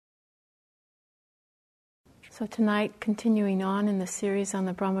So tonight, continuing on in the series on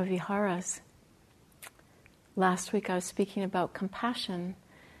the Brahmaviharas, last week I was speaking about compassion,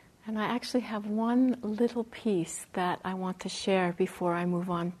 and I actually have one little piece that I want to share before I move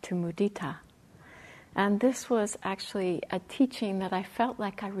on to Mudita. And this was actually a teaching that I felt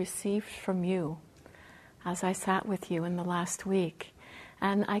like I received from you as I sat with you in the last week.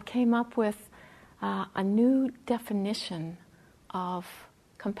 And I came up with a new definition of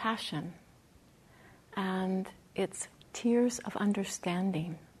compassion. And it's tears of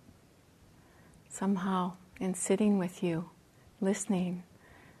understanding. Somehow, in sitting with you, listening,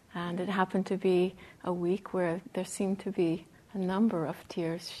 and it happened to be a week where there seemed to be a number of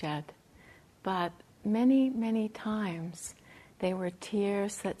tears shed. But many, many times, they were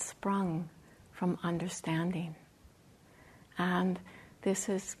tears that sprung from understanding. And this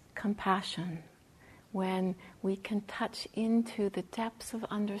is compassion, when we can touch into the depths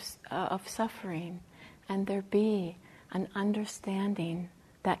of suffering and there be an understanding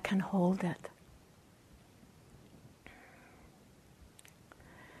that can hold it.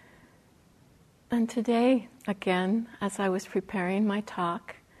 And today, again, as I was preparing my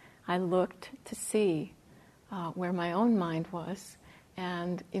talk, I looked to see where my own mind was.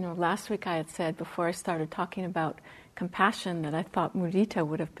 And, last week I had said, before I started talking about compassion, that I thought Mudita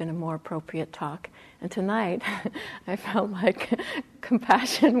would have been a more appropriate talk. And tonight, I felt like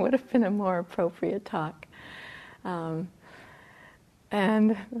compassion would have been a more appropriate talk. I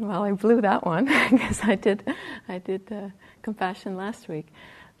blew that one because I did compassion last week.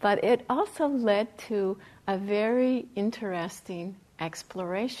 But it also led to a very interesting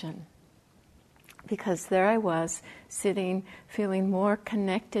exploration. Because there I was, sitting, feeling more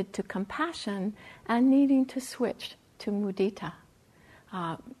connected to compassion and needing to switch to mudita.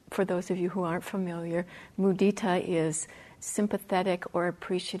 For those of you who aren't familiar, mudita is sympathetic or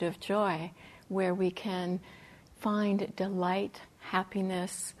appreciative joy, where we can find delight,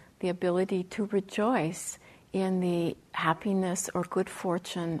 happiness, the ability to rejoice in the happiness or good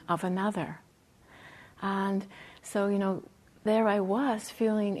fortune of another. And so, there I was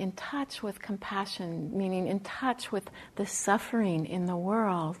feeling in touch with compassion, meaning in touch with the suffering in the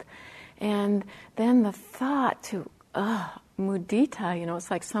world. And then the thought to, mudita,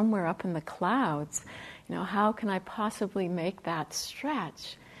 it's like somewhere up in the clouds. How can I possibly make that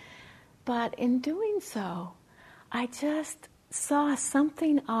stretch? But in doing so, I just saw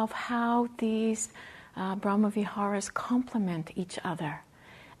something of how these Brahmaviharas complement each other.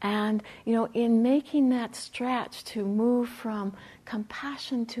 And, in making that stretch to move from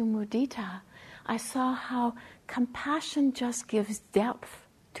compassion to mudita, I saw how compassion just gives depth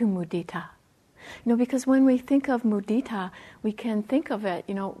to mudita. Because when we think of mudita, we can think of it,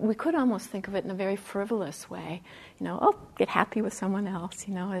 we could almost think of it in a very frivolous way. Get happy with someone else,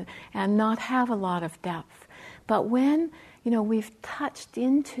 and not have a lot of depth. But when, we've touched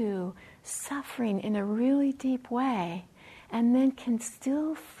into suffering in a really deep way, and then can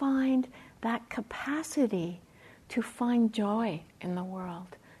still find that capacity to find joy in the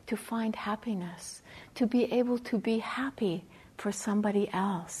world, to find happiness, to be able to be happy for somebody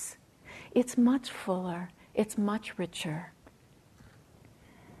else. It's much fuller, it's much richer.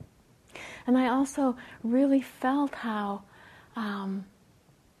 And I also really felt how,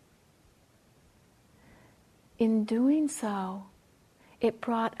 in doing so, it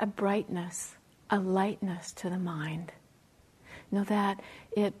brought a brightness, a lightness to the mind. That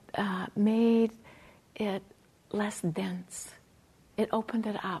it made it less dense. It opened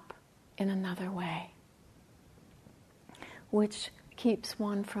it up in another way, which keeps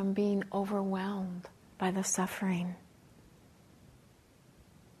one from being overwhelmed by the suffering.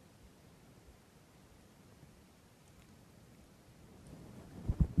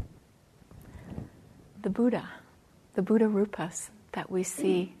 The Buddha Rupas that we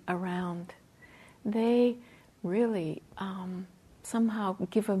see around, they really somehow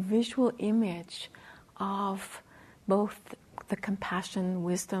give a visual image of both the compassion,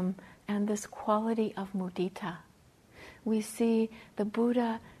 wisdom, and this quality of mudita. We see the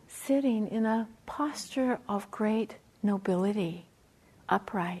Buddha sitting in a posture of great nobility,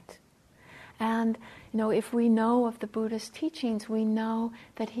 upright. And, if we know of the Buddha's teachings, we know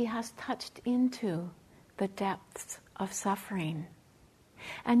that he has touched into the depths of suffering.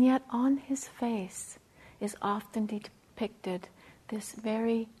 And yet on his face is often depicted this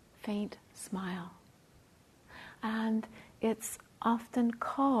very faint smile. And it's often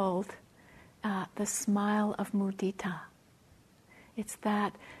called the smile of mudita. It's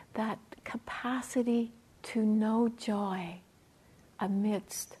that capacity to know joy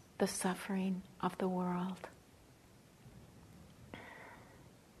amidst the suffering of the world.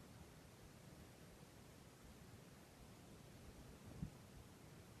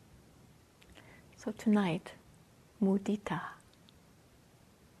 So tonight, mudita.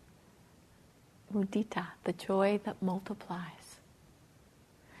 Mudita, the joy that multiplies.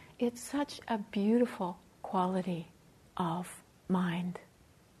 It's such a beautiful quality of mind,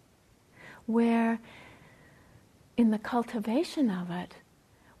 where in the cultivation of it,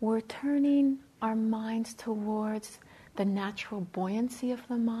 we're turning our minds towards the natural buoyancy of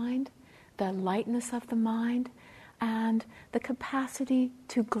the mind, the lightness of the mind, and the capacity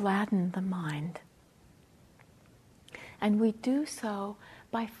to gladden the mind. And we do so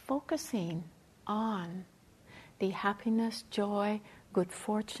by focusing on the happiness, joy, good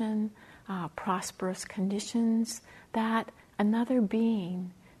fortune, prosperous conditions that another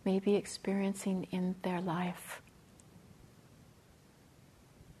being may be experiencing in their life.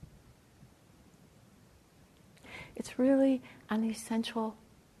 It's really an essential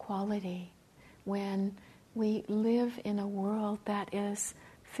quality when we live in a world that is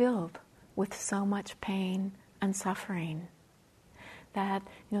filled with so much pain and suffering, that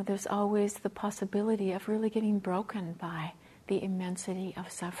there's always the possibility of really getting broken by the immensity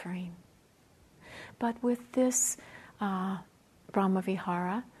of suffering. But with this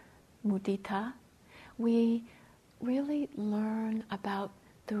Brahmavihara, mudita, we really learn about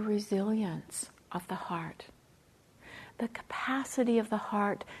the resilience of the heart, the capacity of the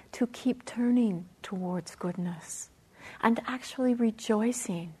heart to keep turning towards goodness and actually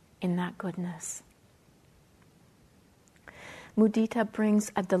rejoicing in that goodness. Mudita brings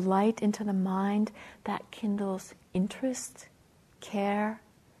a delight into the mind that kindles interest, care,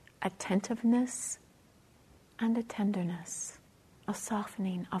 attentiveness, and a tenderness, a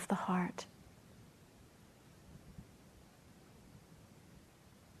softening of the heart.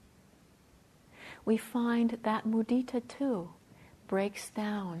 We find that mudita too breaks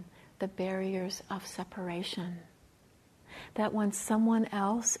down the barriers of separation. That when someone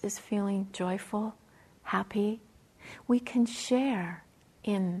else is feeling joyful, happy, we can share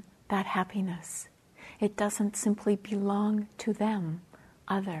in that happiness. It doesn't simply belong to them,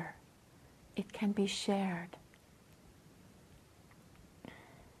 other. It can be shared.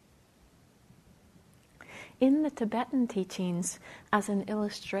 In the Tibetan teachings, as an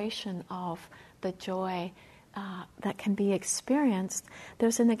illustration of the joy that can be experienced,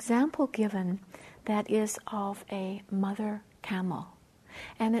 there's an example given that is of a mother camel.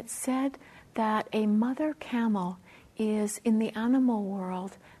 And it's said that a mother camel is, in the animal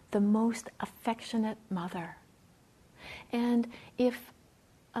world, the most affectionate mother. And if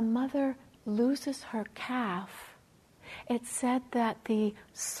a mother loses her calf, it's said that the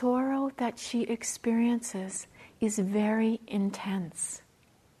sorrow that she experiences is very intense.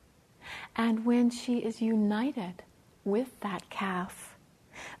 And when she is united with that calf,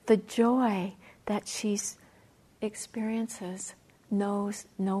 the joy that she experiences knows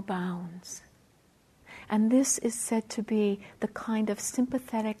no bounds. And this is said to be the kind of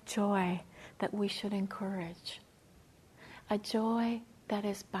sympathetic joy that we should encourage. A joy that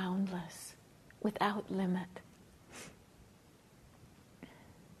is boundless, without limit.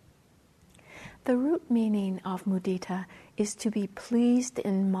 The root meaning of mudita is to be pleased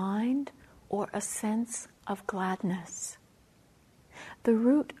in mind or a sense of gladness. The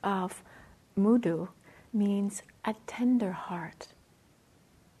root of mudu means a tender heart.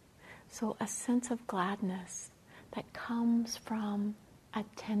 So a sense of gladness that comes from a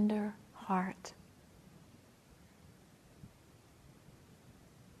tender heart.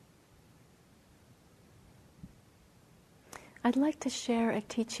 I'd like to share a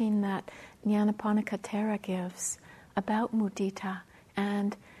teaching that Nyanaponika Thera gives about mudita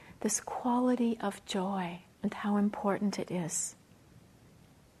and this quality of joy and how important it is.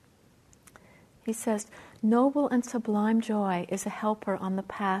 He says, "Noble and sublime joy is a helper on the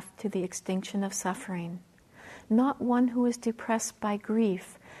path to the extinction of suffering. Not one who is depressed by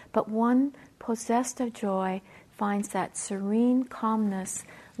grief, but one possessed of joy finds that serene calmness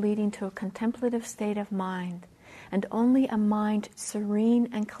leading to a contemplative state of mind, and only a mind serene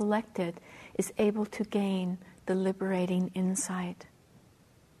and collected is able to gain the liberating insight."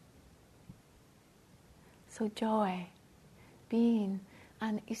 So joy being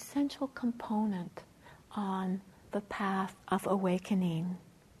an essential component on the path of awakening,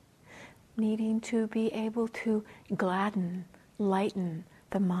 needing to be able to gladden, lighten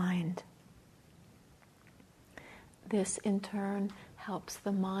the mind. This in turn helps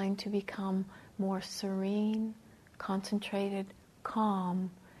the mind to become more serene, concentrated, calm,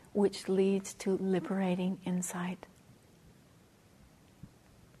 which leads to liberating insight.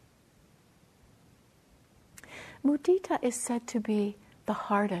 Mudita is said to be the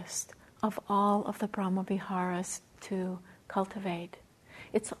hardest of all of the Brahmaviharas to cultivate.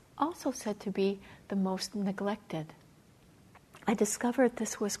 It's also said to be the most neglected. I discovered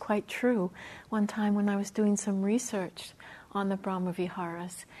this was quite true one time when I was doing some research on the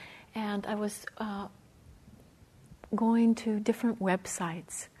Brahmaviharas, and I was going to different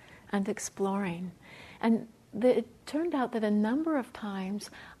websites and exploring. And it turned out that a number of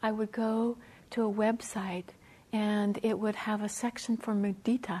times I would go to a website and it would have a section for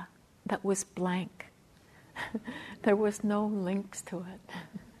Mudita that was blank. There was no links to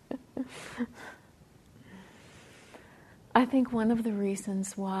it. I think one of the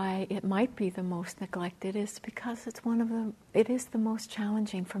reasons why it might be the most neglected is because it is the most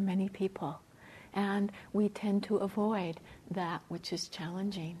challenging for many people. And we tend to avoid that which is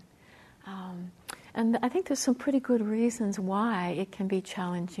challenging. And I think there's some pretty good reasons why it can be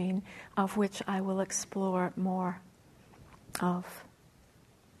challenging, of which I will explore more of.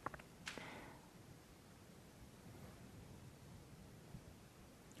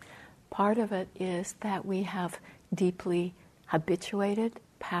 Part of it is that we have deeply habituated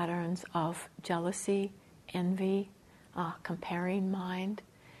patterns of jealousy, envy, comparing mind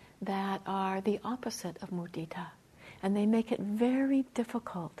that are the opposite of mudita. And they make it very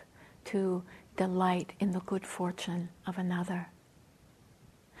difficult to delight in the good fortune of another.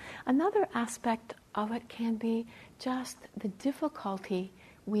 Another aspect of it can be just the difficulty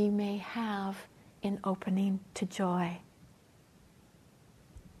we may have in opening to joy.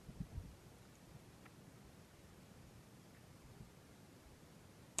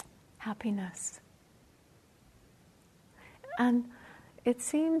 Happiness. And it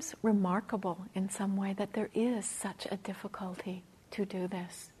seems remarkable in some way that there is such a difficulty to do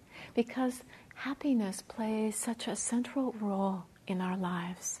this, because happiness plays such a central role in our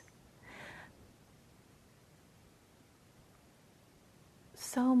lives.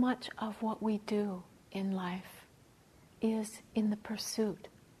 So much of what we do in life is in the pursuit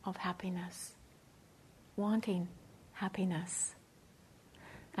of happiness, wanting happiness.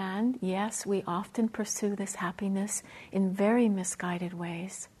 And yes, we often pursue this happiness in very misguided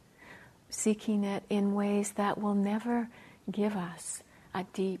ways, seeking it in ways that will never give us a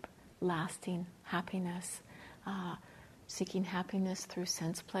deep, lasting happiness. Seeking happiness through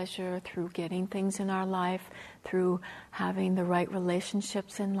sense pleasure, through getting things in our life, through having the right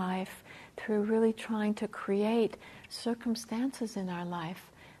relationships in life, through really trying to create circumstances in our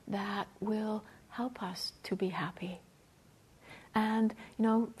life that will help us to be happy. And,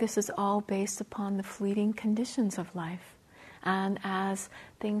 this is all based upon the fleeting conditions of life. And as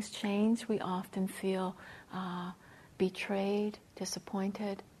things change, we often feel betrayed,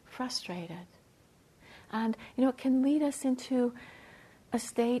 disappointed, frustrated. And, it can lead us into a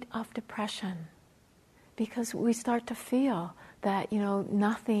state of depression because we start to feel that,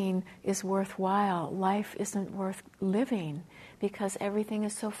 nothing is worthwhile, life isn't worth living because everything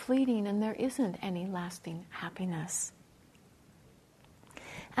is so fleeting and there isn't any lasting happiness.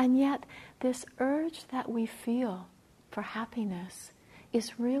 And yet, this urge that we feel for happiness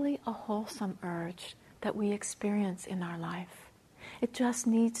is really a wholesome urge that we experience in our life. It just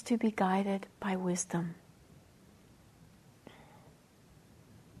needs to be guided by wisdom.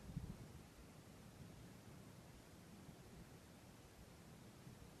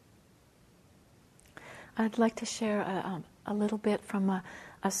 I'd like to share a little bit from a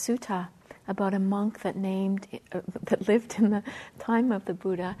sutta about a monk that lived in the time of the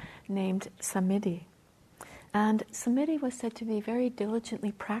Buddha, named Samiti. And Samiti was said to be very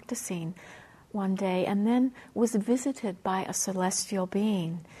diligently practicing one day, and then was visited by a celestial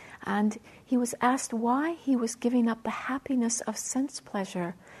being. And he was asked why he was giving up the happiness of sense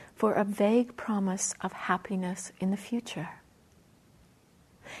pleasure for a vague promise of happiness in the future.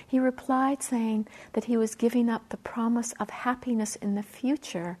 He replied saying that he was giving up the promise of happiness in the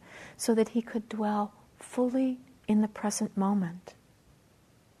future so that he could dwell fully in the present moment.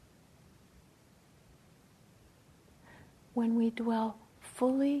 When we dwell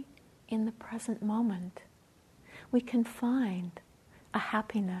fully in the present moment, we can find a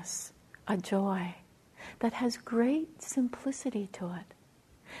happiness, a joy that has great simplicity to it.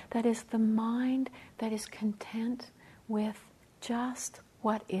 That is the mind that is content with just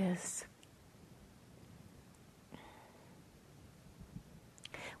what is.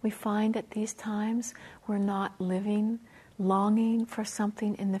 We find at these times we're not longing for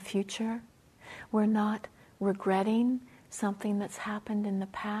something in the future. We're not regretting something that's happened in the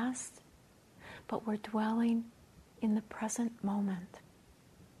past, but we're dwelling in the present moment.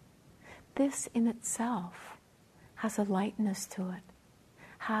 This in itself has a lightness to it,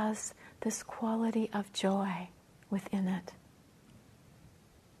 has this quality of joy within it.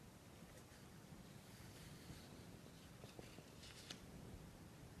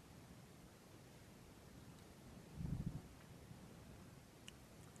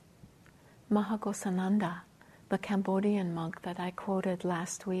 Mahagosananda, the Cambodian monk that I quoted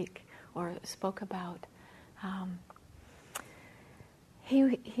last week or spoke about.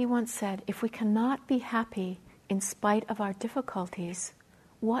 He once said, if we cannot be happy in spite of our difficulties,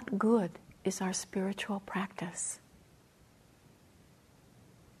 what good is our spiritual practice?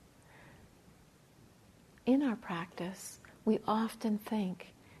 In our practice, we often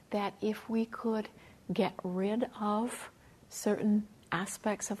think that if we could get rid of certain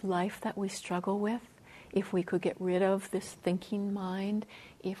aspects of life that we struggle with, if we could get rid of this thinking mind,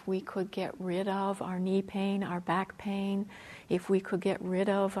 if we could get rid of our knee pain, our back pain, if we could get rid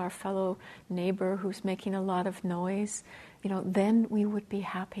of our fellow neighbor who's making a lot of noise, then we would be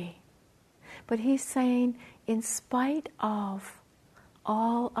happy. But he's saying, in spite of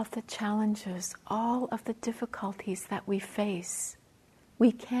all of the challenges, all of the difficulties that we face,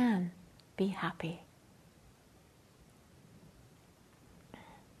 we can be happy.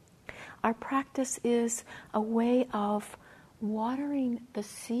 Our practice is a way of watering the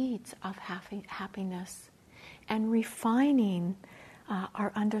seeds of happiness and refining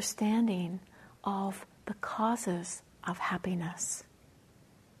our understanding of the causes of happiness.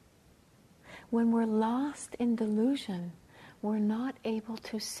 When we're lost in delusion, we're not able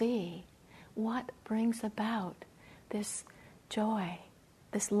to see what brings about this joy,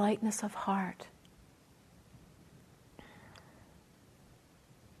 this lightness of heart.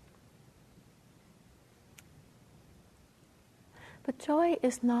 But joy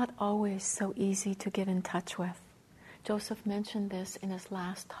is not always so easy to get in touch with. Joseph mentioned this in his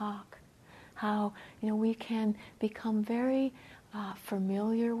last talk, how we can become very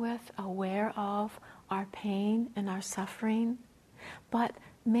familiar with, aware of our pain and our suffering, but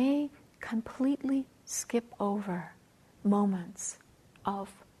may completely skip over moments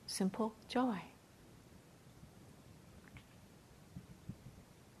of simple joy.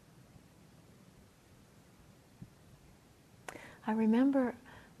 I remember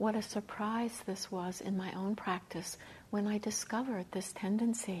what a surprise this was in my own practice when I discovered this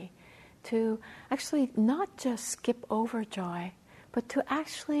tendency to actually not just skip over joy, but to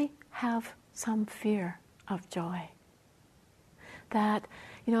actually have some fear of joy. That,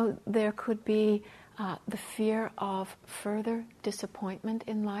 there could be the fear of further disappointment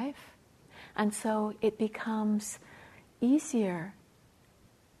in life, and so it becomes easier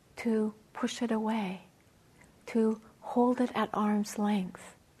to push it away, to hold it at arm's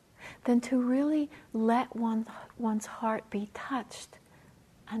length, than to really let one's heart be touched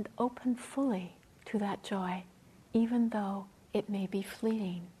and open fully to that joy, even though it may be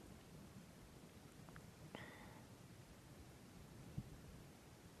fleeting.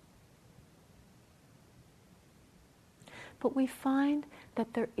 But we find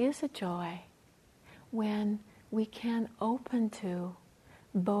that there is a joy when we can open to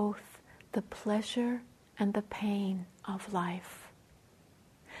both the pleasure and the pain of life,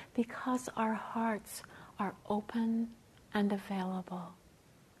 because our hearts are open and available.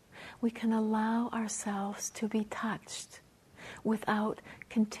 We can allow ourselves to be touched without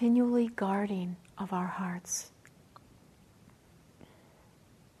continually guarding of our hearts.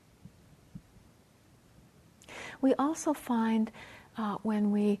 We also find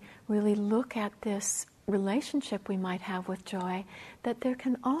when we really look at this relationship we might have with joy, that there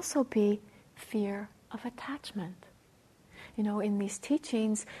can also be fear of attachment. In these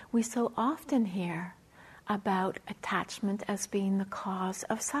teachings, we so often hear about attachment as being the cause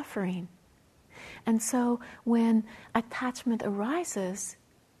of suffering. And so when attachment arises,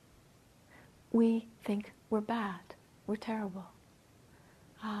 we think we're bad, we're terrible.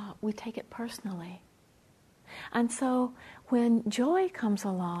 We take it personally. And so when joy comes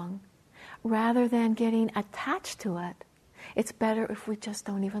along, rather than getting attached to it, it's better if we just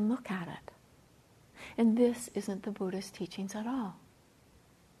don't even look at it. And this isn't the Buddha's teachings at all.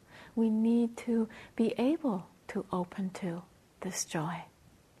 We need to be able to open to this joy.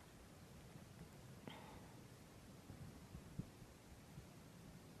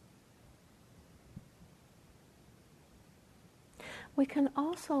 We can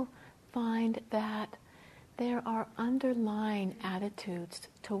also find that there are underlying attitudes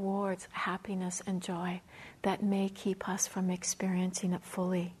towards happiness and joy that may keep us from experiencing it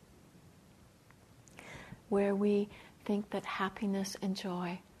fully. Where we think that happiness and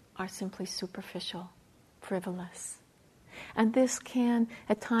joy are simply superficial, frivolous. And this can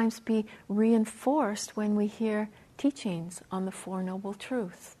at times be reinforced when we hear teachings on the Four Noble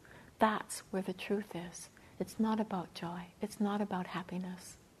Truths. That's where the truth is. It's not about joy. It's not about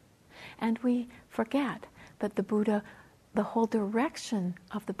happiness. And we forget that the Buddha, the whole direction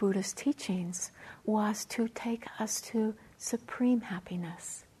of the Buddha's teachings was to take us to supreme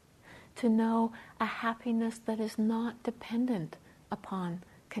happiness, to know a happiness that is not dependent upon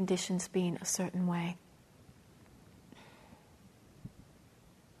conditions being a certain way.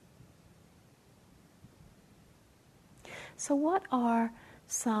 So what are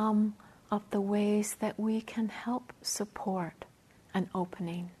some of the ways that we can help support an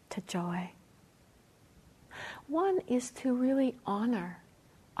opening to joy? One is to really honor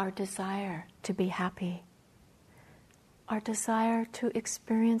our desire to be happy, our desire to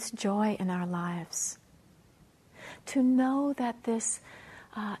experience joy in our lives, to know that this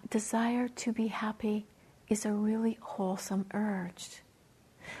desire to be happy is a really wholesome urge.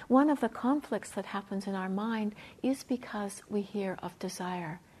 One of the conflicts that happens in our mind is because we hear of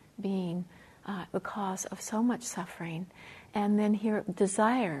desire being the cause of so much suffering, and then hear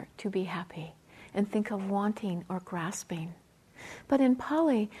desire to be happy and think of wanting or grasping. But in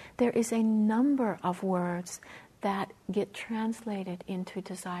Pali, there is a number of words that get translated into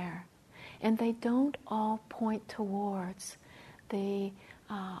desire, and they don't all point towards the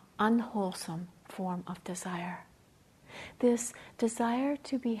unwholesome form of desire. This desire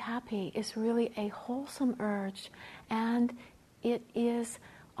to be happy is really a wholesome urge, and it is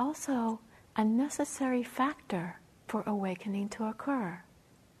also a necessary factor for awakening to occur.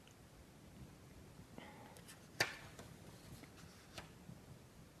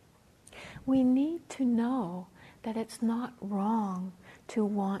 We need to know that it's not wrong to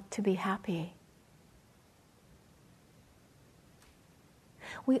want to be happy.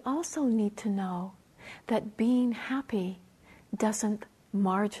 We also need to know that being happy doesn't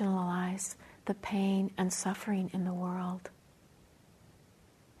marginalize the pain and suffering in the world.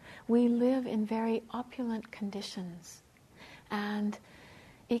 We live in very opulent conditions, and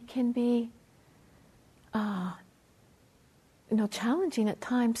it can be challenging at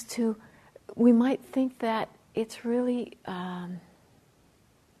times to, we might think that it's really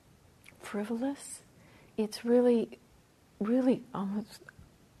frivolous, it's really almost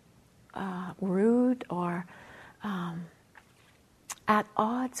rude or at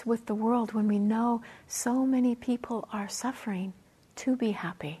odds with the world when we know so many people are suffering to be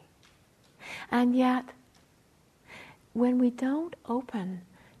happy. And yet, when we don't open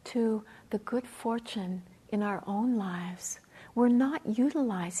to the good fortune in our own lives, we're not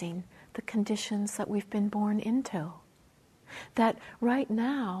utilizing the conditions that we've been born into. That right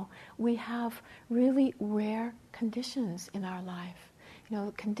now we have really rare conditions in our life.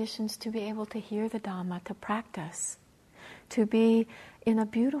 Conditions to be able to hear the Dhamma, to practice, to be in a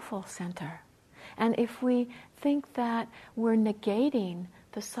beautiful center. And if we think that we're negating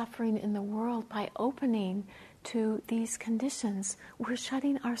the suffering in the world by opening to these conditions, we're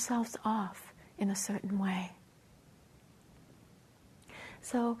shutting ourselves off in a certain way.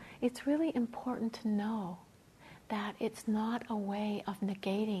 So it's really important to know that it's not a way of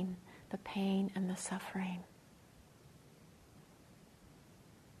negating the pain and the suffering.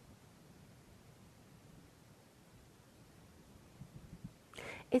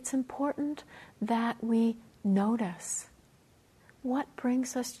 It's important that we notice what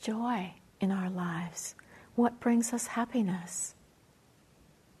brings us joy in our lives, what brings us happiness,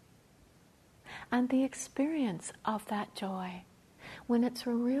 and the experience of that joy when it's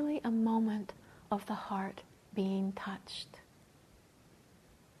really a moment of the heart being touched.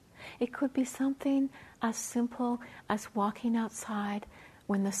 It could be something as simple as walking outside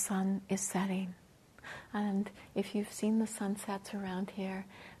when the sun is setting. And if you've seen the sunsets around here,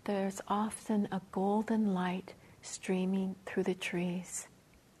 there's often a golden light streaming through the trees.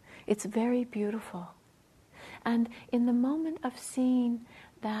 It's very beautiful. And in the moment of seeing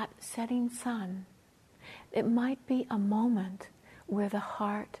that setting sun, it might be a moment where the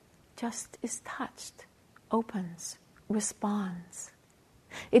heart just is touched, opens, responds.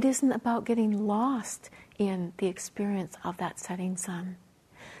 It isn't about getting lost in the experience of that setting sun,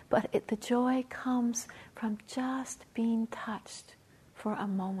 but the joy comes from just being touched for a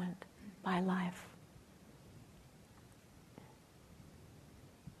moment by life.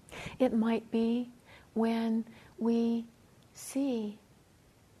 It might be when we see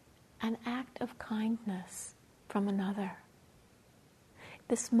an act of kindness from another.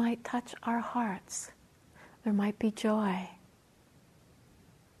 This might touch our hearts. There might be joy.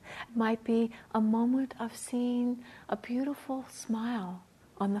 It might be a moment of seeing a beautiful smile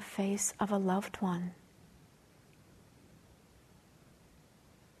on the face of a loved one.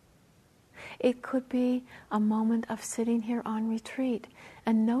 It could be a moment of sitting here on retreat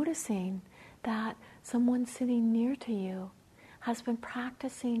and noticing that someone sitting near to you has been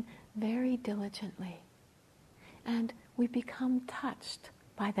practicing very diligently, and we become touched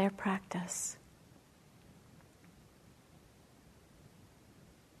by their practice.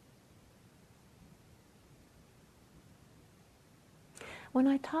 When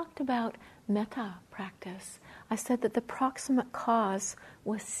I talked about metta practice, I said that the proximate cause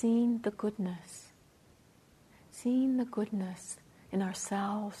was seeing the goodness in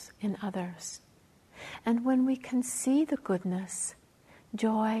ourselves, in others. And when we can see the goodness,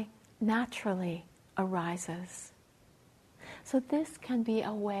 joy naturally arises. So this can be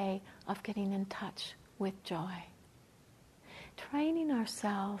a way of getting in touch with joy. Training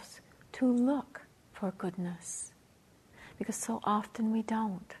ourselves to look for goodness, because so often we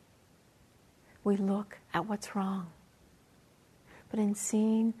don't. We look at what's wrong. But in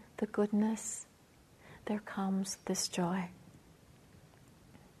seeing the goodness, there comes this joy.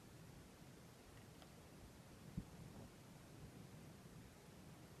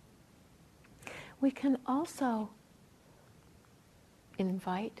 We can also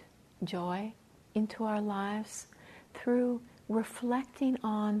invite joy into our lives through reflecting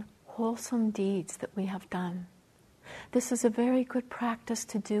on wholesome deeds that we have done. This is a very good practice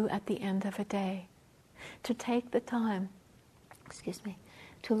to do at the end of a day, to take the time,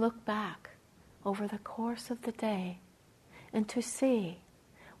 to look back over the course of the day and to see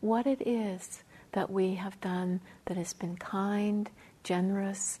what it is that we have done that has been kind,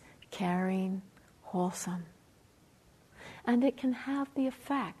 generous, caring, wholesome. And it can have the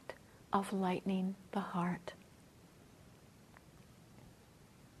effect of lightening the heart.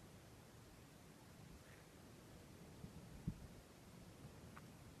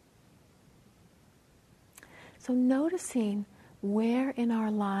 So noticing where in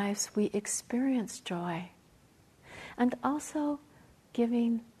our lives we experience joy, and also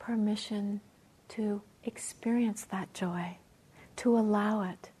giving permission to experience that joy, to allow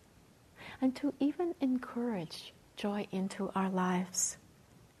it, and to even encourage joy into our lives.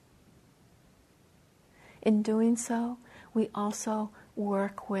 In doing so, we also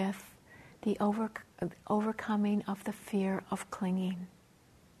work with the overcoming of the fear of clinging.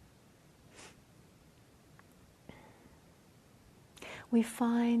 We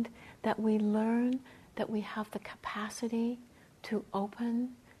find that we learn that we have the capacity to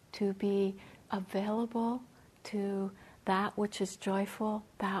open, to be available to that which is joyful,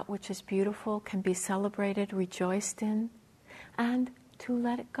 that which is beautiful, can be celebrated, rejoiced in, and to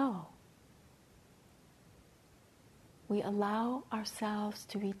let it go. We allow ourselves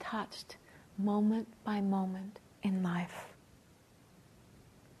to be touched moment by moment in life.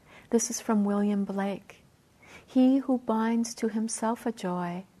 This is from William Blake. He who binds to himself a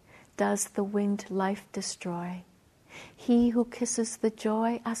joy does the winged life destroy. He who kisses the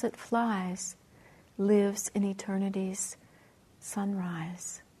joy as it flies lives in eternity's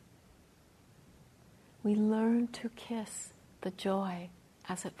sunrise. We learn to kiss the joy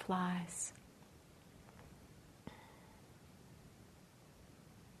as it flies.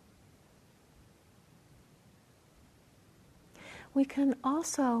 We can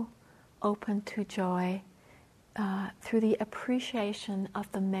also open to joy through the appreciation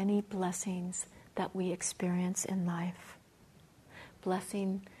of the many blessings that we experience in life.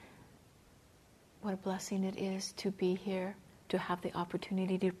 Blessing, what a blessing it is to be here, to have the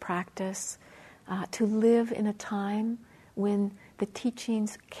opportunity to practice, to live in a time when the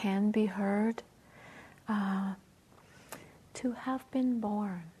teachings can be heard, to have been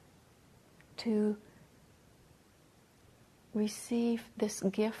born, to receive this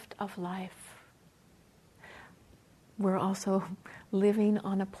gift of life. We're also living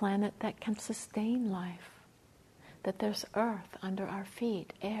on a planet that can sustain life, that there's earth under our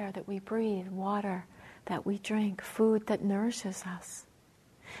feet, air that we breathe, water that we drink, food that nourishes us.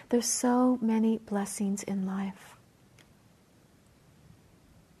 There's so many blessings in life.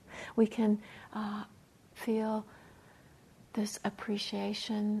 We can feel this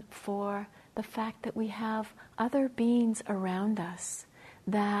appreciation for the fact that we have other beings around us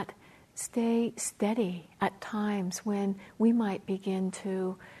that stay steady at times when we might begin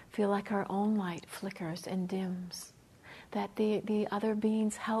to feel like our own light flickers and dims, that the other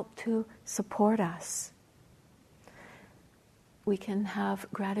beings help to support us. We can have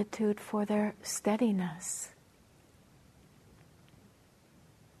gratitude for their steadiness.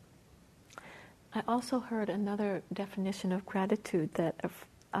 I also heard another definition of gratitude that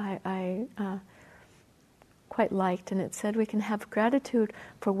I quite liked, and it said we can have gratitude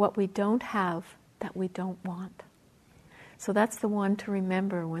for what we don't have that we don't want. So that's the one to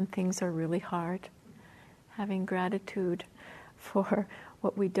remember when things are really hard. Having gratitude for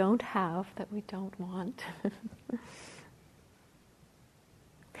what we don't have that we don't want.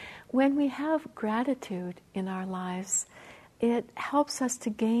 When we have gratitude in our lives, it helps us to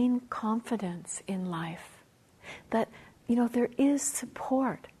gain confidence in life. That, there is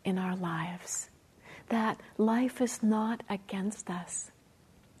support in our lives. That life is not against us.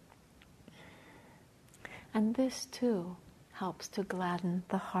 And this too helps to gladden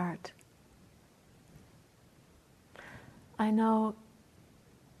the heart. I know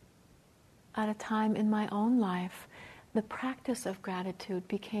at a time in my own life, the practice of gratitude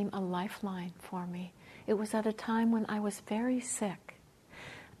became a lifeline for me. It was at a time when I was very sick.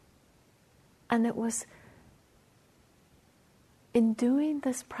 And it was, in doing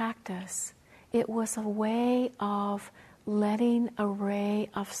this practice, it was a way of letting a ray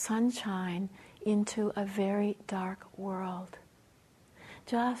of sunshine into a very dark world.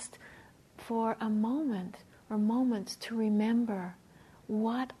 Just for a moment or moments to remember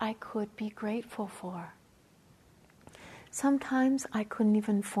what I could be grateful for. Sometimes I couldn't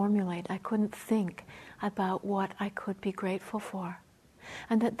even formulate, I couldn't think about what I could be grateful for.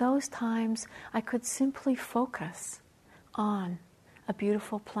 And at those times I could simply focus on a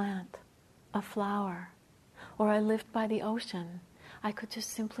beautiful plant, a flower, or I lived by the ocean. I could just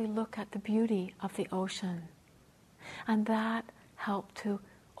simply look at the beauty of the ocean. And that helped to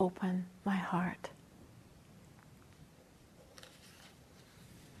open my heart.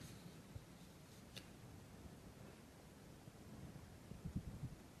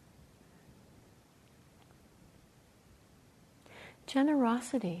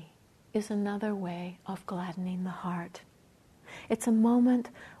 Generosity is another way of gladdening the heart. It's a moment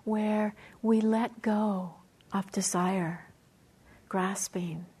where we let go of desire,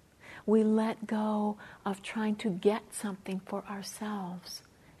 grasping. We let go of trying to get something for ourselves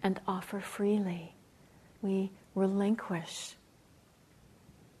and offer freely. We relinquish.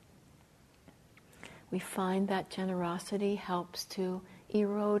 We find that generosity helps to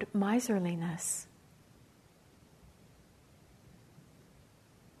erode miserliness.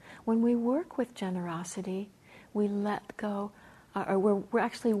 When we work with generosity, we let go, or we're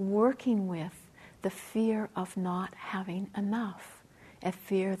actually working with the fear of not having enough, a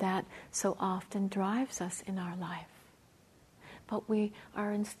fear that so often drives us in our life. But we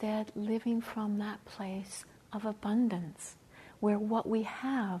are instead living from that place of abundance, where what we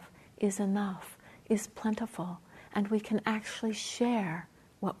have is enough, is plentiful, and we can actually share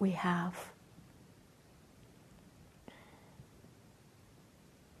what we have.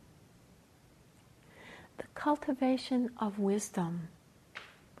 The cultivation of wisdom,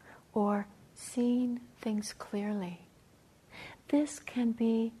 or seeing things clearly, this can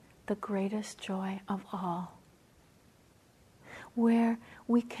be the greatest joy of all, where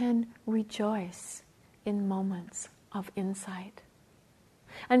we can rejoice in moments of insight.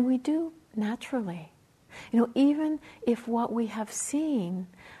 And we do naturally. Even if what we have seen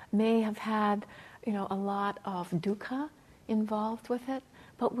may have had, a lot of dukkha involved with it,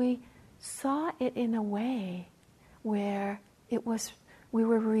 but we saw it in a way where we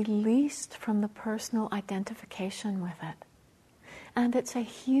were released from the personal identification with it. And it's a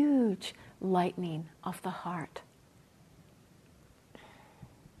huge lightening of the heart.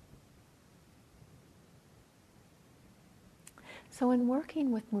 So in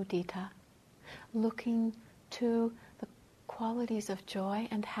working with mudita, looking to the qualities of joy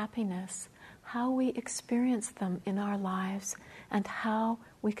and happiness, how we experience them in our lives, and how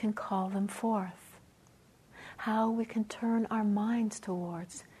we can call them forth, how we can turn our minds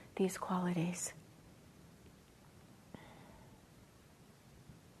towards these qualities.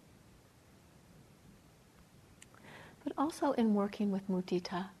 But also in working with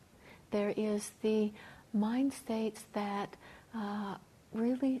mudita, there is the mind states that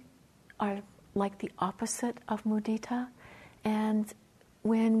really are like the opposite of mudita, and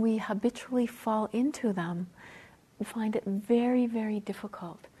when we habitually fall into them, we find it very, very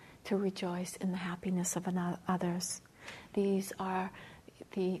difficult to rejoice in the happiness of others. These are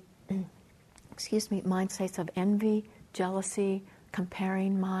the mind states of envy, jealousy,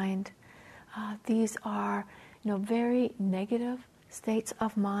 comparing mind. These are very negative states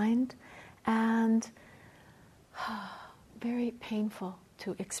of mind, and very painful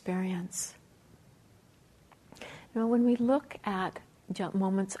to experience. When we look at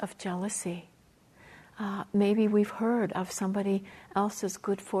moments of jealousy, maybe we've heard of somebody else's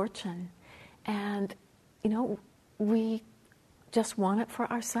good fortune, and we just want it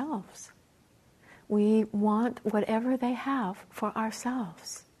for ourselves. We want whatever they have for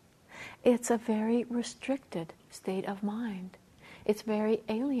ourselves. It's a very restricted state of mind. It's very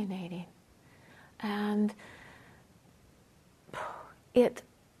alienating, and it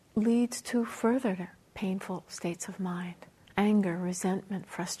leads to further painful states of mind. Anger, resentment,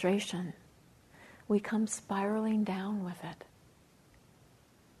 frustration. We come spiraling down with it.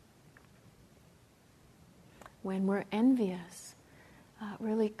 When we're envious,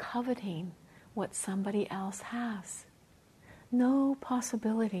 really coveting what somebody else has, no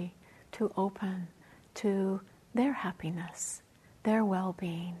possibility to open to their happiness, their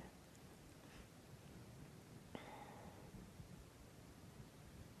well-being.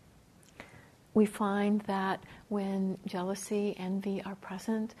 We find that when jealousy, envy are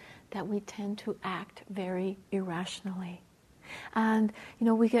present, that we tend to act very irrationally. And,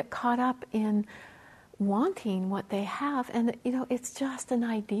 we get caught up in wanting what they have, and, it's just an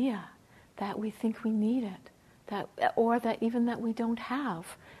idea that we think we need it, or that even that we don't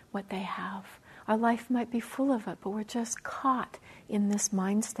have what they have. Our life might be full of it, but we're just caught in this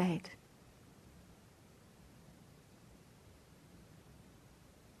mind state.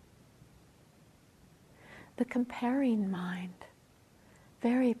 The comparing mind,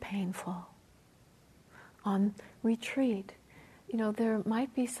 very painful. On retreat, there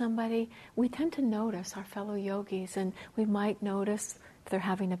might be somebody, we tend to notice our fellow yogis, and we might notice if they're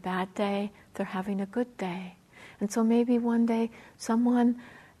having a bad day, if they're having a good day. And so maybe one day someone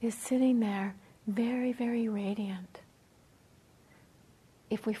is sitting there very, very radiant.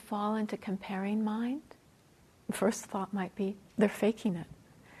 If we fall into comparing mind, the first thought might be, they're faking it,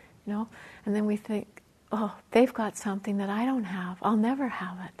 And then we think, oh, they've got something that I don't have. I'll never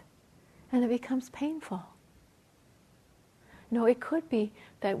have it. And it becomes painful. It could be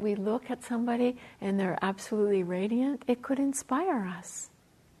that we look at somebody and they're absolutely radiant. It could inspire us.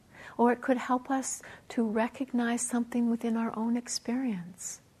 Or it could help us to recognize something within our own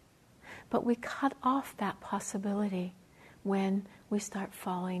experience. But we cut off that possibility when we start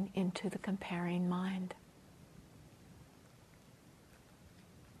falling into the comparing mind.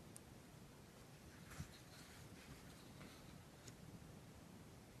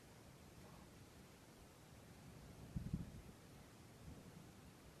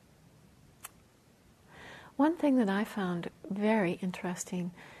 One thing that I found very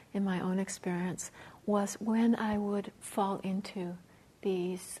interesting in my own experience was when I would fall into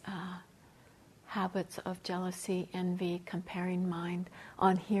these habits of jealousy, envy, comparing mind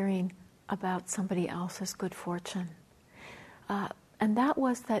on hearing about somebody else's good fortune. And that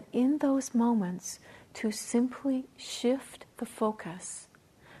was that in those moments to simply shift the focus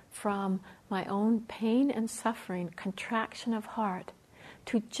from my own pain and suffering, contraction of heart,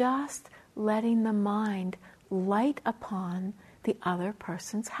 to just letting the mind light upon the other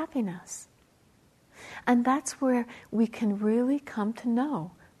person's happiness. And that's where we can really come to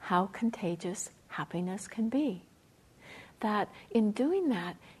know how contagious happiness can be. That in doing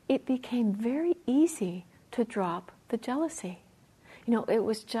that, it became very easy to drop the jealousy. It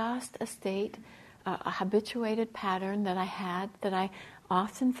was just a state, a habituated pattern that I had, that I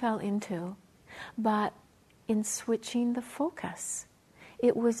often fell into. But in switching the focus,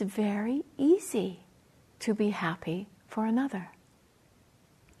 it was very easy to be happy for another.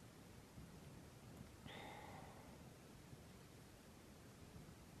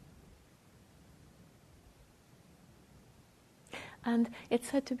 And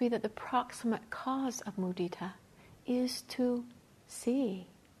it's said to be that the proximate cause of mudita is to see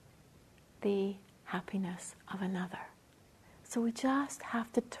the happiness of another. So we just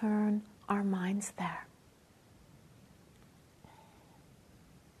have to turn our minds there.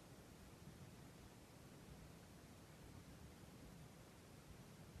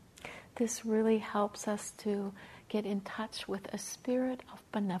 This really helps us to get in touch with a spirit of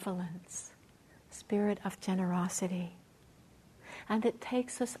benevolence, spirit of generosity. And it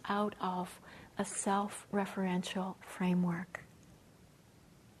takes us out of a self-referential framework.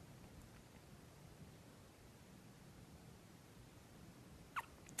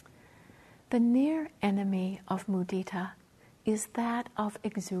 The near enemy of mudita is that of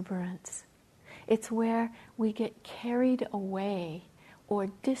exuberance. It's where we get carried away or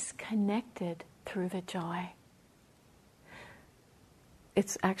disconnected through the joy.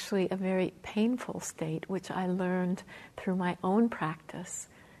 It's actually a very painful state, which I learned through my own practice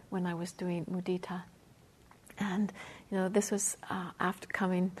when I was doing mudita. And this was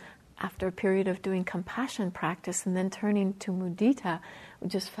after a period of doing compassion practice and then turning to mudita, I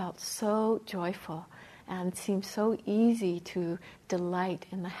just felt so joyful and it seemed so easy to delight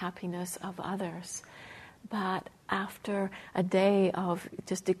in the happiness of others. But after a day of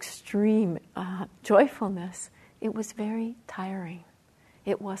just extreme joyfulness, it was very tiring.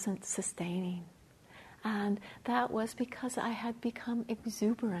 It wasn't sustaining. And that was because I had become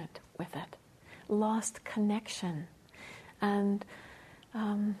exuberant with it, lost connection, and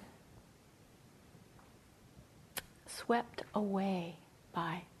swept away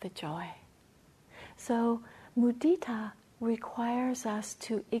by the joy. So mudita requires us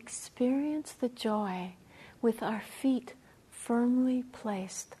to experience the joy with our feet firmly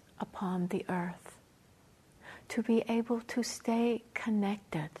placed upon the earth, to be able to stay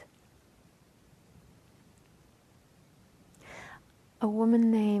connected. a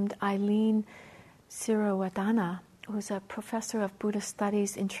woman named Eileen Sirawardana, who's a professor of Buddhist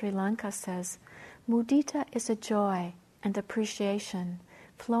studies in Sri Lanka, says, Mudita is a joy and appreciation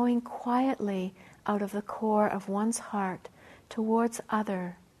flowing quietly out of the core of one's heart towards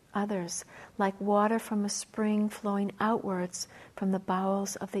others, like water from a spring flowing outwards from the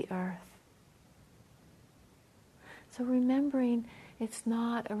bowels of the earth. So remembering it's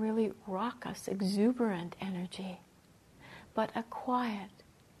not a really raucous, exuberant energy, but a quiet,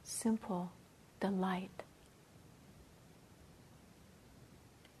 simple delight.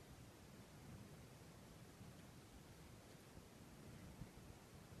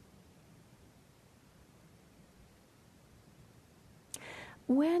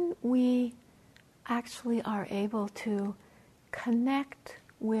 When we actually are able to connect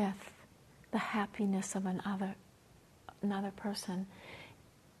with the happiness of another person,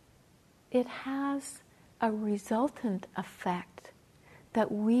 it has a resultant effect that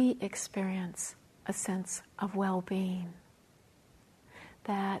we experience a sense of well-being,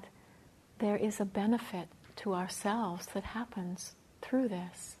 that there is a benefit to ourselves that happens through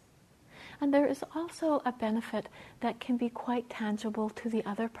this. And there is also a benefit that can be quite tangible to the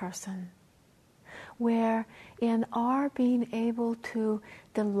other person, where in our being able to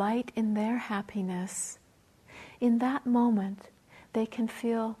delight in their happiness, in that moment they can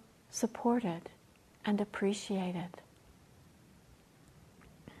feel supported and appreciated.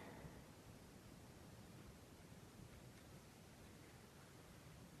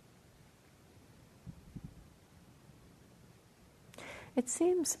 It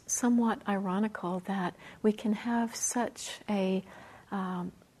seems somewhat ironical that we can have such a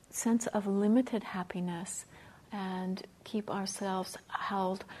sense of limited happiness and keep ourselves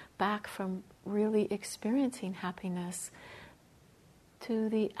held back from really experiencing happiness, to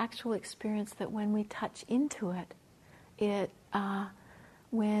the actual experience that when we touch into it,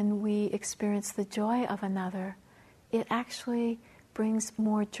 when we experience the joy of another, it actually brings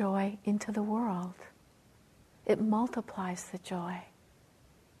more joy into the world. It multiplies the joy.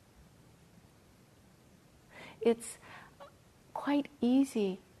 It's quite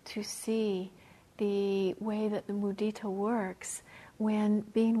easy to see the way that the mudita works when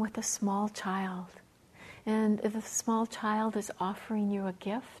being with a small child. And if the small child is offering you a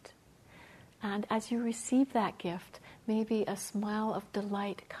gift, and as you receive that gift, maybe a smile of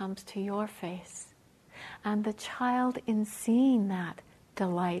delight comes to your face. And the child, in seeing that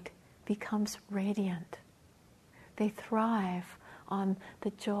delight, becomes radiant. They thrive on the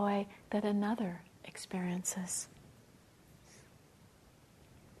joy that another experiences.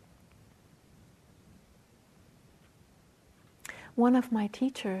 One of my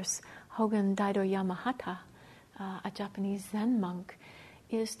teachers, Hogen Daido Yamahata, a Japanese Zen monk,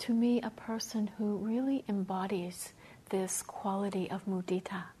 is to me a person who really embodies this quality of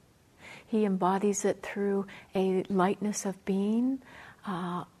mudita. He embodies it through a lightness of being,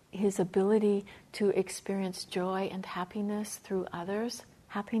 his ability to experience joy and happiness through others'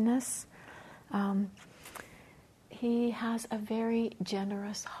 happiness. He has a very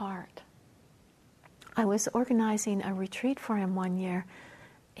generous heart. I was organizing a retreat for him one year,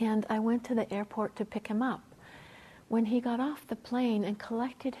 and I went to the airport to pick him up. When he got off the plane and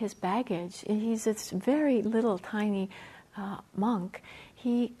collected his baggage, he's this very little tiny monk,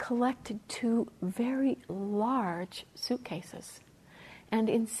 he collected 2 very large suitcases. And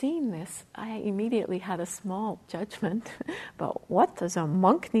in seeing this, I immediately had a small judgment about what does a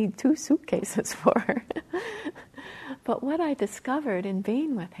monk need 2 suitcases for? But what I discovered in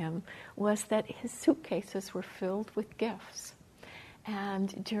being with him was that his suitcases were filled with gifts.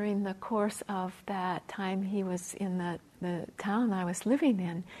 And during the course of that time he was in the town I was living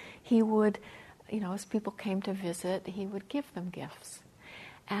in, he would, as people came to visit, he would give them gifts.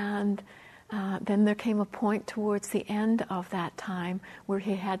 And then there came a point towards the end of that time where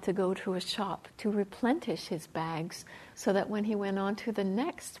he had to go to a shop to replenish his bags so that when he went on to the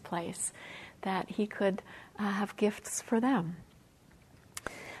next place that he could have gifts for them.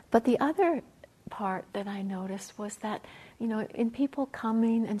 But the other part that I noticed was that, in people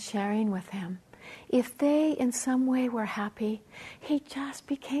coming and sharing with him, if they in some way were happy, he just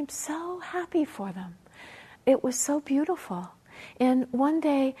became so happy for them. It was so beautiful. And one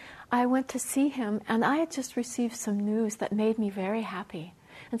day I went to see him, and I had just received some news that made me very happy.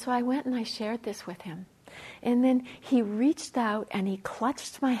 And so I went and I shared this with him. And then he reached out and he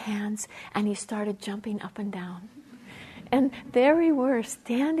clutched my hands and he started jumping up and down. And there we were,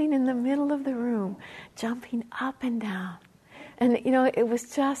 standing in the middle of the room, jumping up and down. And, it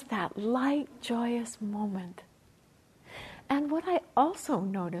was just that light, joyous moment. And what I also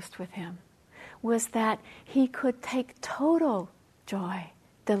noticed with him was that he could take total joy,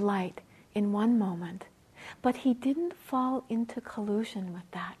 delight in one moment. But he didn't fall into collusion with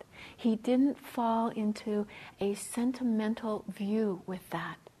that. He didn't fall into a sentimental view with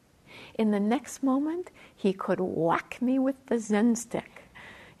that. In the next moment, he could whack me with the Zen stick.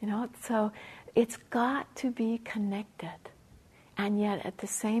 So it's got to be connected. And yet at the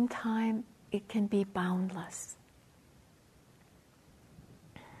same time, it can be boundless.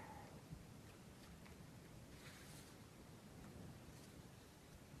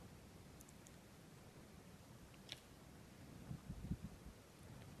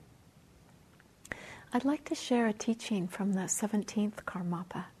 I'd like to share a teaching from the 17th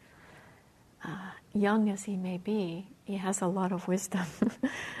Karmapa. Young as he may be, he has a lot of wisdom.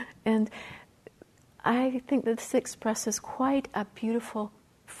 And I think that this expresses quite a beautiful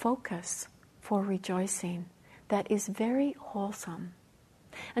focus for rejoicing that is very wholesome.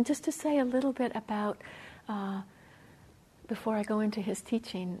 And just to say a little bit about, before I go into his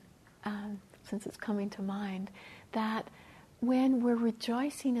teaching, since it's coming to mind, that when we're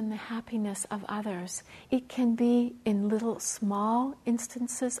rejoicing in the happiness of others, it can be in little small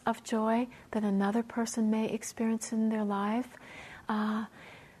instances of joy that another person may experience in their life.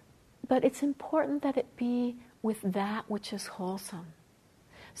 But it's important that it be with that which is wholesome.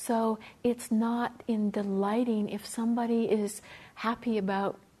 So it's not in delighting if somebody is happy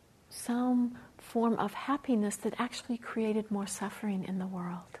about some form of happiness that actually created more suffering in the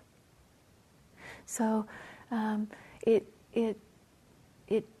world. So it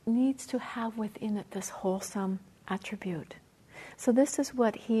needs to have within it this wholesome attribute. So this is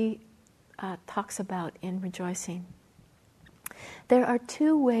what he talks about in rejoicing. There are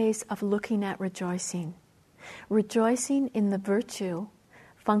two ways of looking at rejoicing. Rejoicing in the virtue,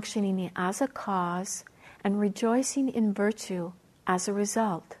 functioning as a cause, and rejoicing in virtue as a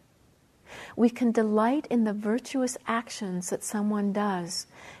result. We can delight in the virtuous actions that someone does,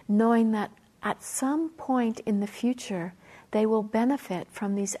 knowing that at some point in the future they will benefit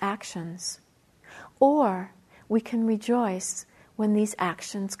from these actions. Or we can rejoice when these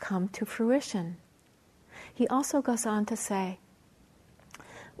actions come to fruition. He also goes on to say,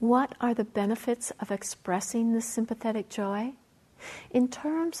 what are the benefits of expressing this sympathetic joy? In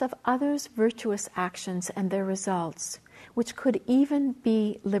terms of others' virtuous actions and their results, which could even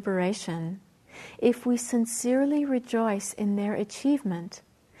be liberation, if we sincerely rejoice in their achievement,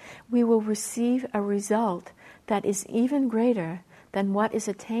 we will receive a result that is even greater than what is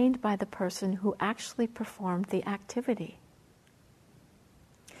attained by the person who actually performed the activity.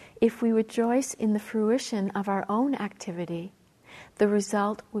 If we rejoice in the fruition of our own activity, the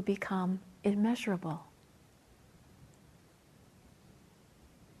result would become immeasurable.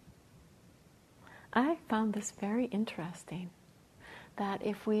 I found this very interesting, that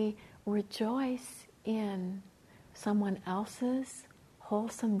if we rejoice in someone else's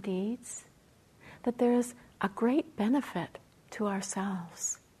wholesome deeds, that there is a great benefit to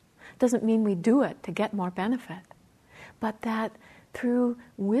ourselves. Doesn't mean we do it to get more benefit, but that through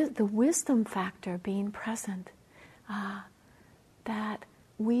the wisdom factor being present, that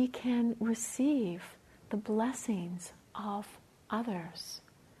we can receive the blessings of others.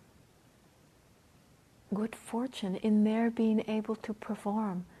 Good fortune in their being able to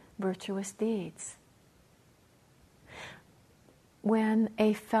perform virtuous deeds. When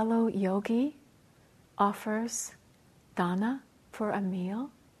a fellow yogi offers dana for a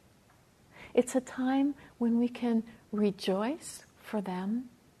meal, it's a time when we can rejoice for them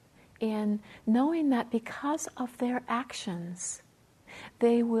in knowing that because of their actions,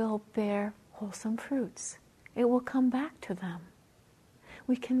 they will bear wholesome fruits. It will come back to them.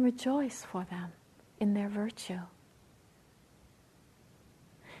 We can rejoice for them in their virtue.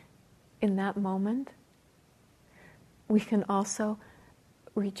 In that moment, we can also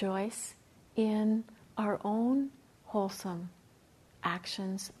rejoice in our own wholesome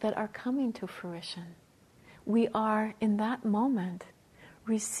actions that are coming to fruition. We are, in that moment,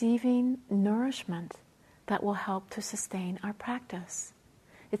 receiving nourishment that will help to sustain our practice.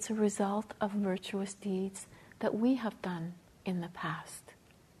 It's a result of virtuous deeds that we have done in the past.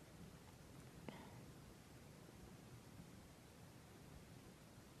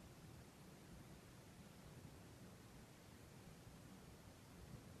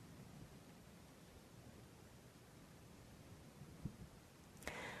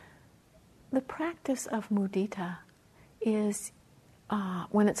 The practice of mudita is,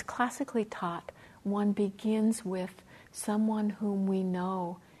 when it's classically taught, one begins with someone whom we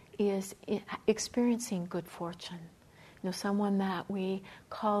know is experiencing good fortune. Someone that we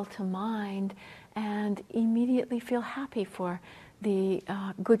call to mind and immediately feel happy for the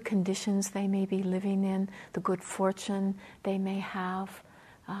good conditions they may be living in, the good fortune they may have,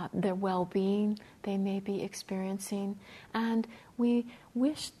 their well-being they may be experiencing. And we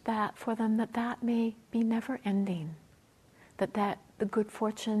wish that for them that may be never-ending, that the good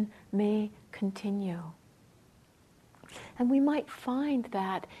fortune may continue. And we might find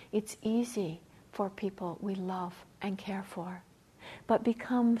that it's easy for people we love and care for, but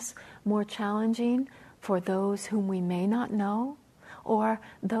becomes more challenging for those whom we may not know, or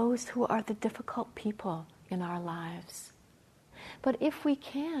those who are the difficult people in our lives. But if we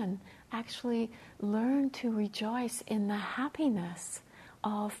can actually learn to rejoice in the happiness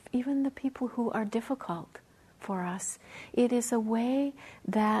of even the people who are difficult for us, it is a way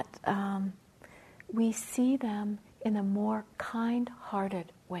that we see them in a more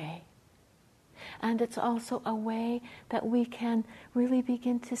kind-hearted way. And it's also a way that we can really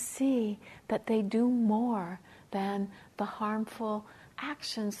begin to see that they do more than the harmful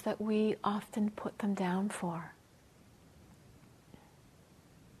actions that we often put them down for.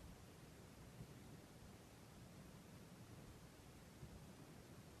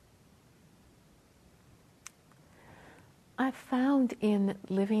 I've found in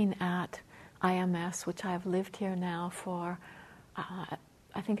living at IMS, which I've lived here now for,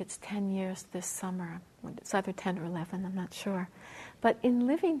 I think it's 10 years this summer. It's either 10 or 11, I'm not sure. But in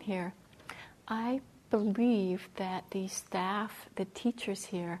living here, I believe that the staff, the teachers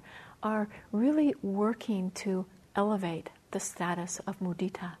here, are really working to elevate the status of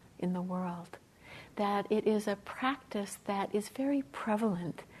mudita in the world. That it is a practice that is very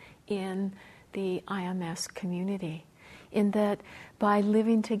prevalent in the IMS community, in that by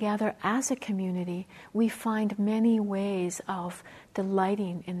living together as a community, we find many ways of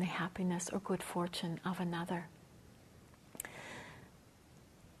delighting in the happiness or good fortune of another.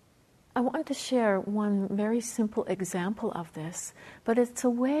 I want to share one very simple example of this, but it's a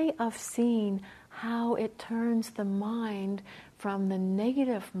way of seeing how it turns the mind from the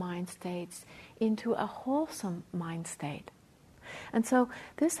negative mind states into a wholesome mind state. And so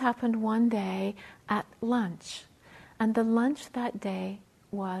this happened one day at lunch. And the lunch that day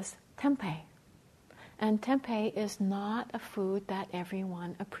was tempeh. And tempeh is not a food that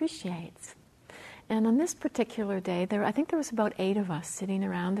everyone appreciates. And on this particular day, I think there was about 8 of us sitting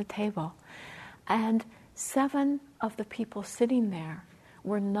around the table. And 7 of the people sitting there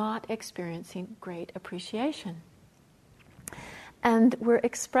were not experiencing great appreciation. And were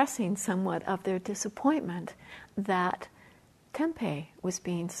expressing somewhat of their disappointment that tempeh was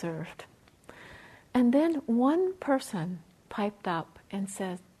being served. And then one person piped up and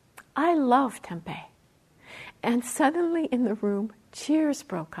said, "I love tempeh." And suddenly in the room, cheers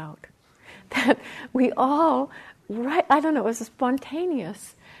broke out. That we all, I don't know, it was a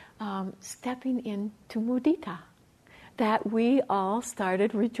spontaneous stepping into mudita. That we all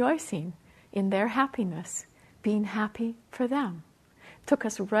started rejoicing in their happiness, being happy for them. Took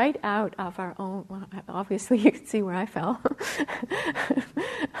us right out of our own, well, obviously you can see where I fell,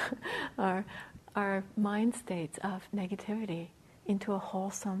 our mind states of negativity into a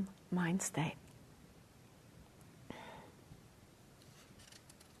wholesome mind state.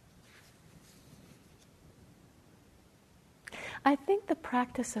 I think the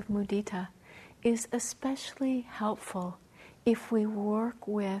practice of mudita is especially helpful if we work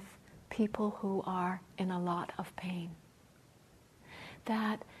with people who are in a lot of pain.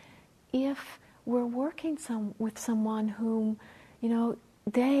 That if we're working with someone whom,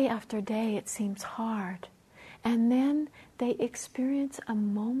 day after day it seems hard, and then they experience a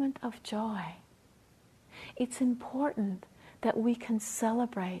moment of joy, it's important that we can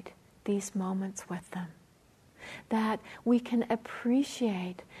celebrate these moments with them. That we can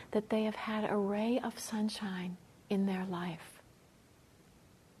appreciate that they have had a ray of sunshine in their life.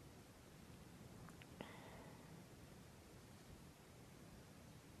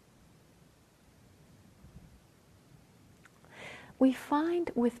 We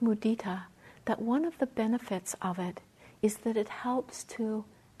find with mudita that one of the benefits of it is that it helps to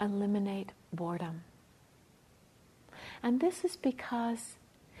eliminate boredom. And this is because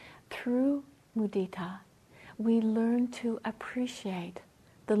through mudita, we learn to appreciate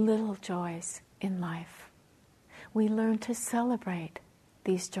the little joys in life. We learn to celebrate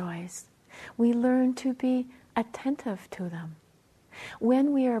these joys. We learn to be attentive to them.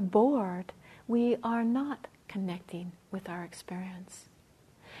 When we are bored, we are not connecting with our experience.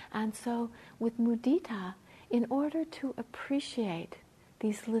 And so with mudita, in order to appreciate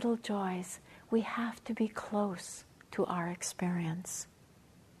these little joys, we have to be close to our experience.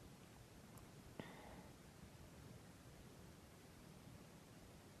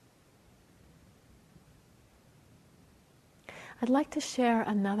 I'd like to share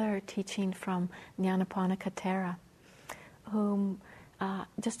another teaching from Nyanaponika Thera, whom,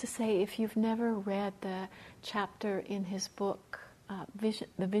 just to say, if you've never read the chapter in his book, The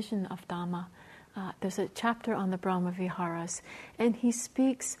Vision of Dhamma, there's a chapter on the Brahma Viharas, and he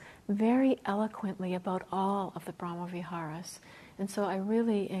speaks very eloquently about all of the Brahma Viharas. And so I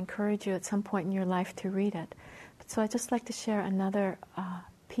really encourage you at some point in your life to read it. So I'd just like to share another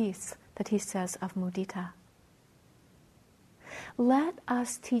piece that he says of mudita. Let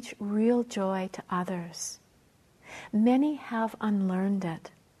us teach real joy to others. Many have unlearned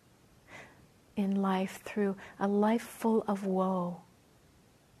it in life through a life full of woe.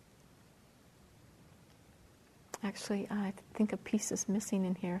 Actually, I think a piece is missing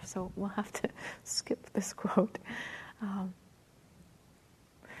in here, so we'll have to skip this quote.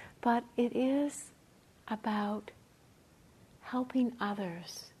 But it is about helping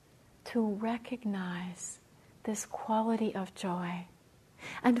others to recognize this quality of joy,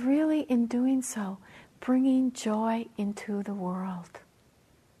 and really in doing so, bringing joy into the world,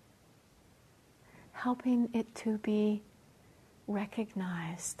 helping it to be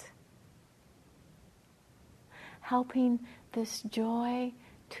recognized, helping this joy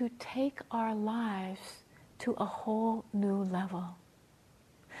to take our lives to a whole new level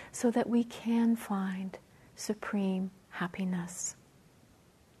so that we can find supreme happiness.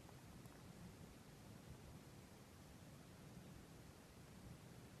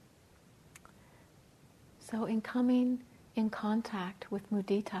 So in coming in contact with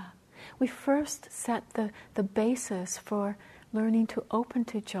mudita, we first set the basis for learning to open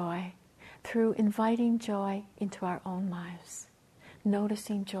to joy through inviting joy into our own lives,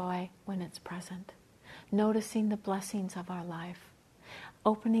 noticing joy when it's present, noticing the blessings of our life,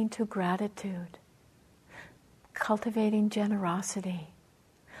 opening to gratitude, cultivating generosity,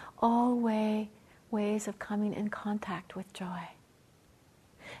 all ways of coming in contact with joy.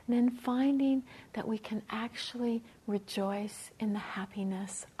 And then finding that we can actually rejoice in the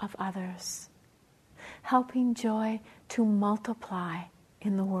happiness of others, helping joy to multiply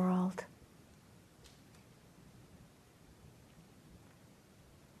in the world.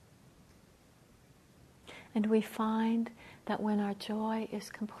 And we find that when our joy is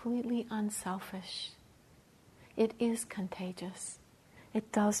completely unselfish, it is contagious.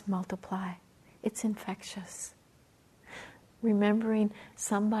 It does multiply. It's infectious. Remembering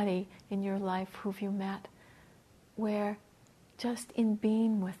somebody in your life who you met where just in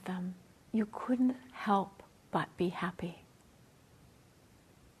being with them, you couldn't help but be happy.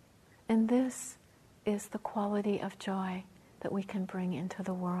 And this is the quality of joy that we can bring into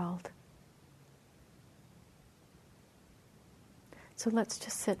the world. So let's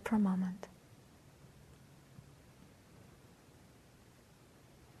just sit for a moment.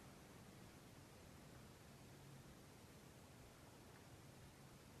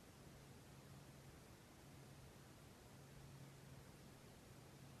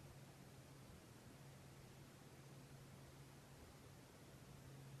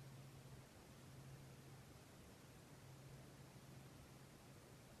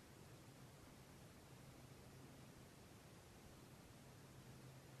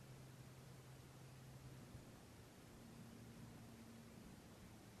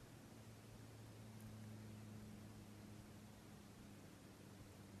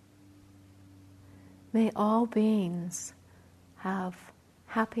 May all beings have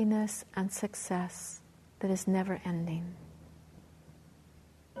happiness and success that is never ending.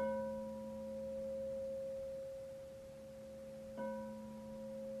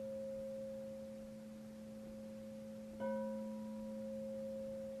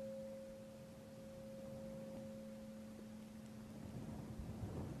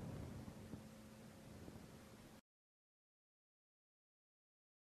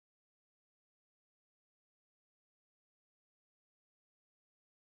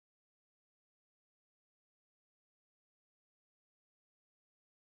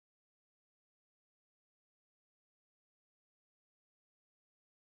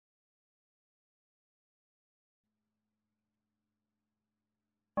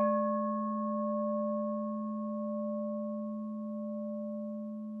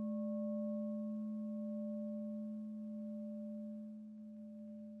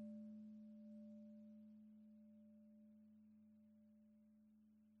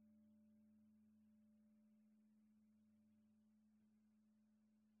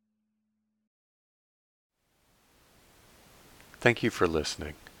 Thank you for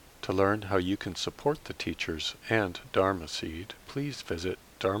listening. To learn how you can support the teachers and Dharma Seed, please visit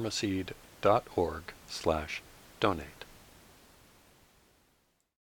dharmaseed.org/donate.